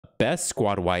best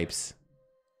squad wipes.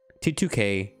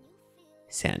 T2K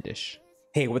SANDESH.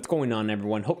 Hey, what's going on,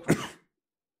 everyone?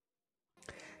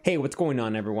 Hey, what's going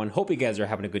on, everyone? Hope you guys are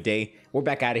having a good day. We're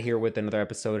back out of here with another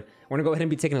episode. We're gonna go ahead and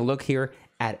be taking a look here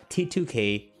at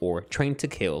T2K, or Train to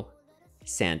Kill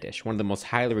SANDESH, one of the most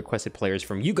highly requested players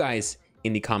from you guys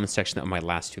in the comment section of my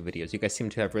last two videos. You guys seem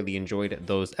to have really enjoyed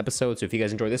those episodes. So if you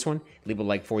guys enjoyed this one, leave a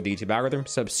like for the YouTube algorithm.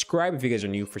 Subscribe if you guys are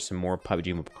new for some more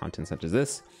PUBG mobile content such as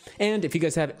this. And if you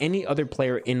guys have any other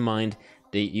player in mind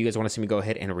that you guys want to see me go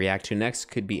ahead and react to next,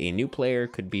 could be a new player,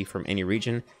 could be from any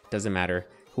region, doesn't matter.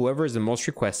 Whoever is the most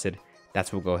requested,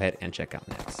 that's what we'll go ahead and check out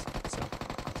next. So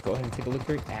let's go ahead and take a look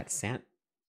here at SANDESH.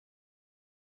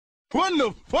 What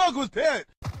the fuck was that?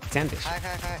 SANDESH.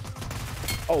 Hi.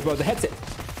 Oh, bro, the headset.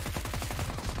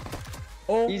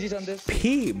 Oh, Easy Sandesh.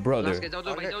 P, brother.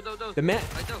 The man.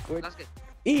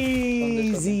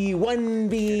 Easy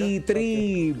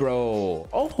 1v3, bro.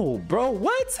 Oh, bro,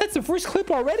 what? That's the first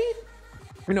clip already?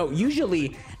 You know,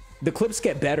 usually the clips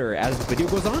get better as the video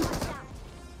goes on.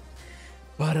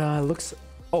 But looks.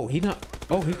 Oh, he got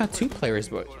two players,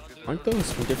 but aren't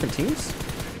those from different teams?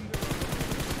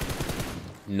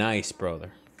 Nice,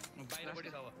 brother.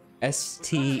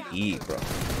 STE, bro.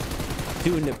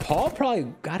 Dude, Nepal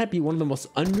probably gotta be one of the most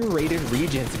underrated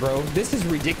regions, bro. This is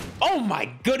ridiculous. Oh my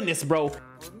goodness, bro.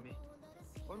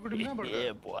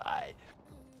 Yeah, boy.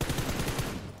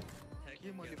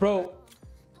 Bro,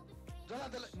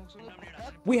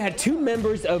 we had two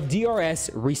members of DRS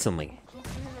recently.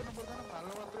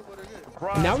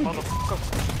 Now we...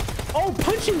 Oh,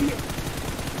 punching the...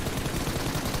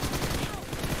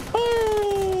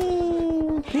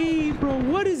 Oh, hey, bro,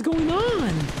 what is going on?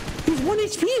 He's 1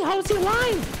 HP. How is he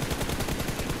alive?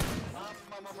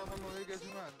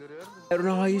 I don't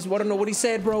know how he's. I don't know what he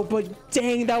said, bro. But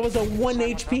dang, that was a 1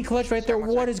 HP clutch right there.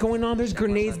 What is going on? There's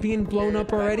grenades being blown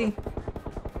up already.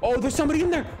 Oh, there's somebody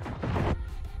in there.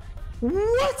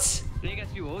 What?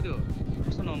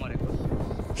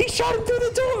 He shot him through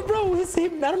the door, bro. I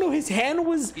don't know. His hand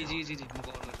was.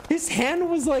 His hand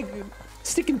was like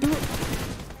sticking through.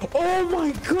 Oh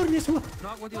my goodness. You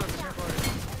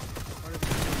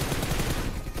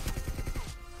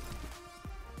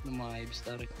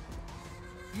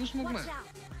smoke, man.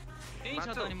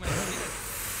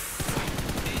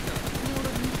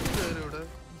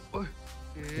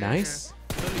 Nice.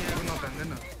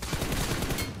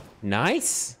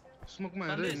 Nice. Smoke,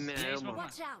 man.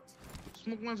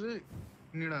 Smoke, man.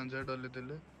 Need answer.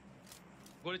 Dale.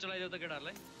 गोली चलाई दो तो क्या डाल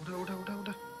ले?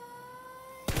 उठा.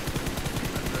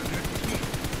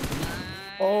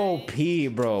 Oh, P,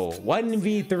 bro.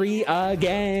 1v3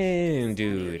 again,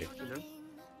 dude.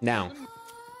 Now.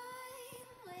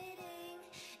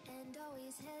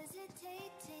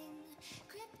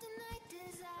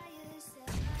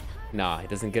 Nah, he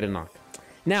doesn't get a knock.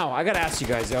 Now, I gotta ask you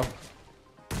guys, yo.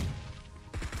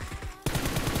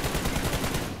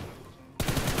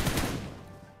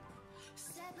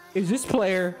 Is this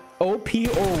player OP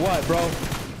or what, bro?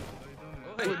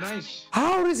 Oh, nice.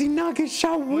 How does he not get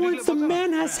shot once? The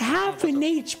man has half an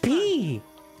HP.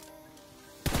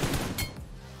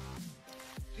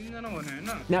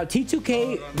 Now,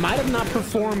 T2K might have not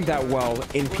performed that well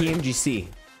in PMGC.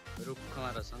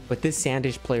 But this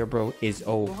SANDESH player, bro, is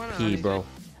OP, bro.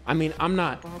 I mean, I'm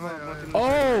not...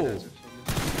 Oh!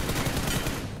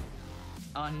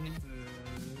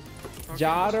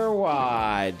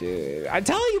 Jadarwa, dude. I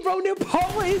tell you, bro,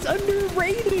 Nepal is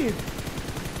underrated.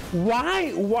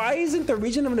 Why isn't the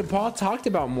region of Nepal talked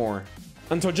about more?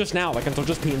 Until just now, like until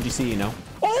just PMGC, you know?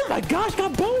 Oh my gosh,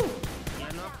 got both!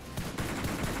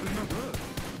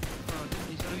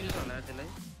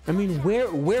 I mean,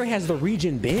 where has the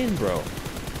region been, bro?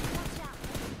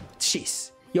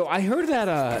 Jeez. Yo, I heard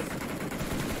that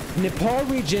Nepal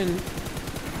region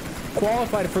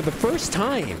qualified for the first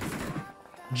time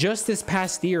just this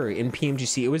past year in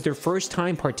PMGC. It was their first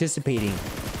time participating,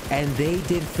 and they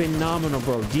did phenomenal,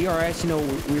 bro. DRS, you know,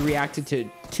 we reacted to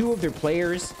two of their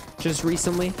players just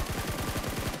recently.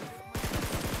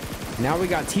 Now we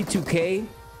got T2K.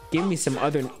 Give me some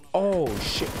other... Oh,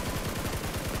 shit.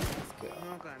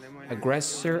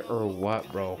 Aggressor or what,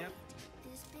 bro?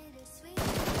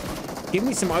 Give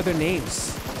me some other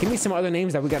names. Give me some other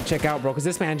names that we gotta check out, bro, because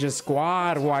this man just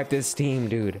squad wiped this team,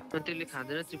 dude.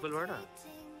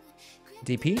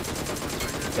 DP?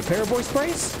 The Paraboy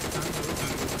sprays?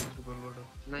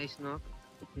 Nice knock.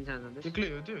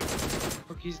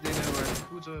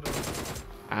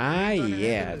 Ah,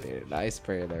 yeah, dude. Nice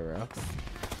spray there, bro.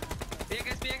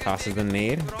 Tosses the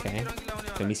nade. Okay.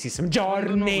 Let me see some jar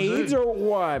nades or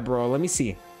what, bro? Let me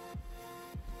see.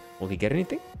 Will he get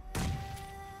anything?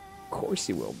 course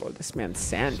he will, bro. This man's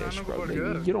Sandesh, bro.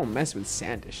 You don't mess with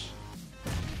Sandesh.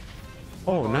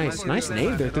 Oh, nice. Nice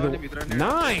nade there through the...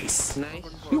 Nice!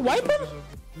 You wipe him?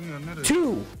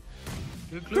 2,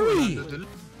 3.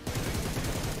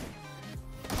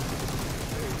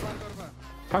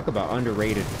 Talk about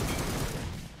underrated.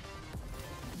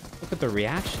 Look at the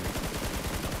reaction.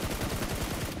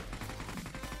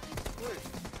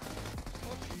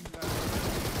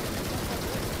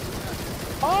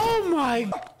 Oh my!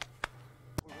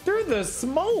 Through the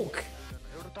smoke!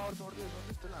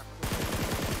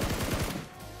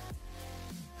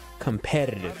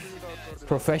 Competitive.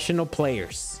 Professional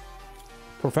players.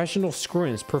 Professional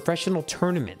scrims. Professional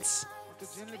tournaments.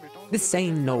 This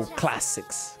ain't no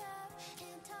classics.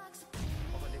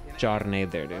 Jarne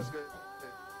there, dude.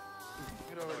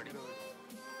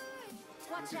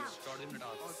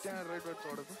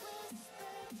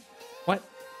 What?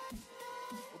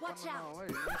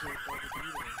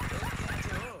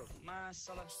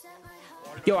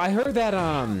 Yo, I heard that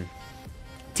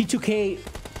T2K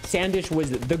SANDESH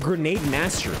was the grenade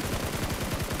master.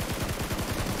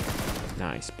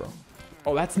 Nice, bro.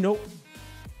 Oh, that's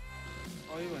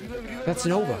That's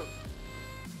Nova.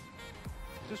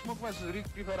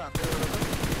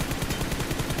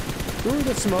 Through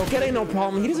the smoke, it ain't no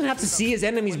problem. He doesn't have to see his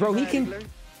enemies, bro. He can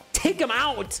take them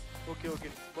out.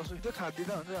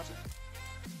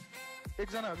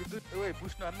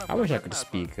 I wish I could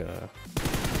speak their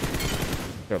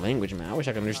language, man. I wish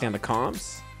I could understand the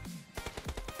comms.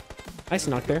 Nice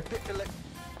knock there.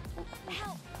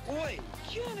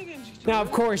 Now,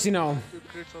 of course, you know,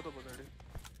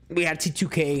 we had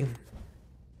T2K,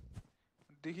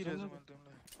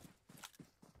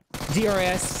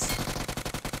 DRS,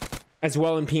 as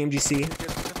well in PMGC.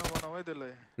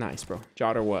 Nice, bro.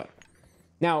 Jot or what?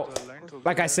 Now,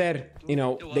 like I said, you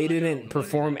know, they didn't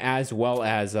perform as well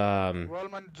as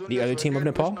the other team of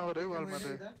Nepal,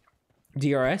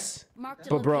 DRS.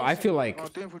 But bro, I feel like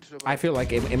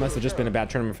it must have just been a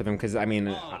bad tournament for them, because I mean,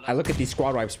 I look at these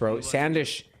squad wipes, bro.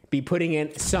 Sandesh be putting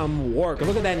in some work.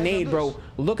 Look at that nade, bro.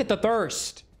 Look at the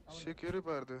thirst.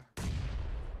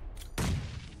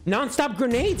 Non-stop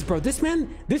grenades, bro. This man's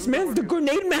the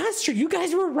grenade master. You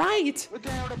guys were right.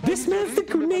 This man's the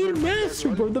grenade master,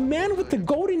 bro. The man with the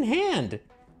golden hand.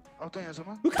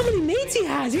 Look how many nades he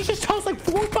has. He just tossed like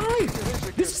 4 or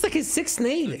 5. This is like his 6th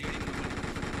nade.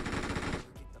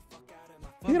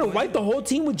 You're gonna wipe the whole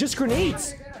team with just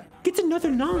grenades. Gets another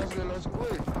knock.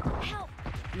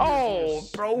 Oh,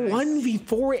 bro.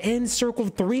 1v4 end circle,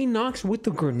 3 knocks with the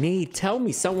grenade. Tell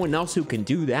me someone else who can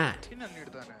do that.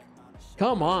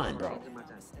 Come on, bro.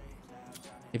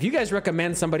 If you guys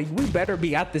recommend somebody, we better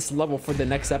be at this level for the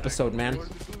next episode, man.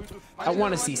 I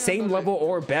want to see same level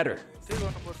or better.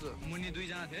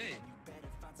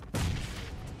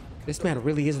 This man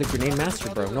really is the grenade master,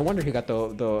 bro. No wonder he got the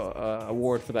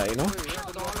award for that, you know?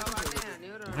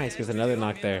 Nice, gets another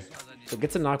knock there. So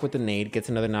gets a knock with the nade, gets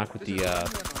another knock with the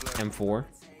M4.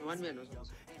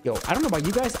 Yo, I don't know about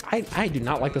you guys. I do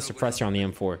not like the suppressor on the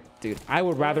M4. Dude, I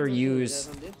would rather use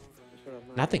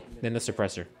nothing than the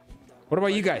suppressor. What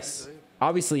about you guys?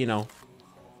 Obviously, you know,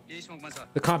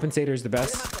 the compensator is the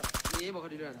best.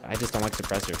 I just don't like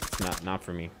suppressor. It's not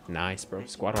for me. Nice, bro.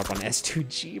 Squad hop on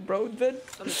S2G, bro. The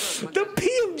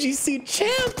PMGC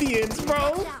champions,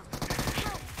 bro.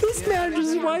 This man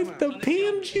just wiped the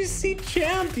PMGC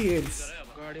champions.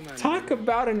 Talk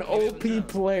about an OP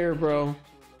player, bro.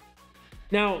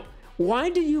 Now, why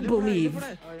do you believe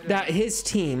that his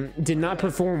team did not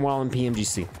perform well in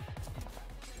PMGC?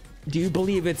 Do you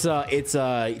believe it's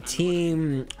a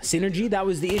team synergy that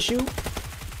was the issue?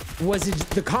 Was it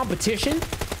the competition?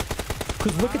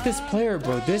 Because look at this player,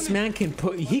 bro. This man can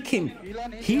he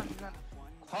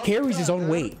carries his own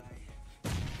weight.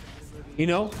 You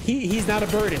know, he's not a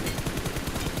burden.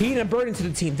 He ain't a burden to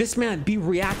the team. This man be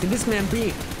reacting. This man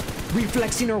be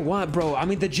reflexing or what, bro? I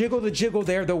mean, the jiggle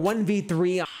there, the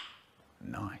 1v3.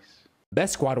 Nice.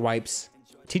 Best squad wipes,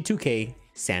 T2K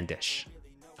SANDESH.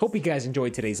 Hope you guys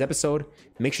enjoyed today's episode.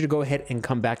 Make sure to go ahead and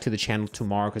come back to the channel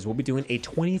tomorrow, because we'll be doing a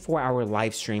 24-hour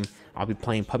live stream. I'll be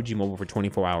playing PUBG Mobile for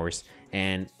 24 hours,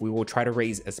 and we will try to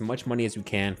raise as much money as we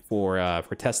can for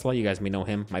Tesla. You guys may know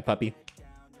him, my puppy.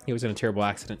 He was in a terrible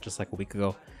accident just like a week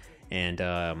ago, and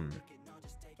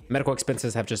medical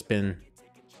expenses have just been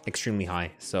extremely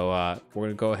high. So we're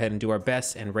gonna go ahead and do our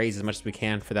best and raise as much as we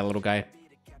can for that little guy.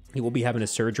 He will be having a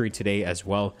surgery today as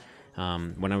well,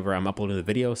 whenever I'm uploading the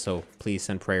video, so please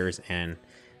send prayers and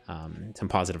some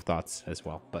positive thoughts as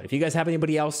well. But if you guys have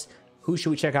anybody else who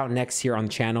should we check out next here on the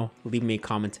channel, leave me a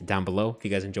comment down below. If you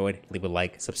guys enjoyed, leave a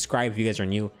like, subscribe if you guys are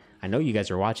new. I know you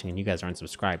guys are watching and you guys aren't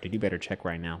subscribed, dude. You better check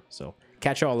right now. So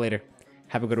catch y'all later.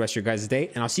 Have a good rest of your guys' day,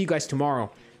 and I'll see you guys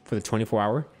tomorrow for the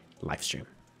 24-hour live stream.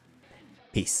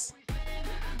 Peace.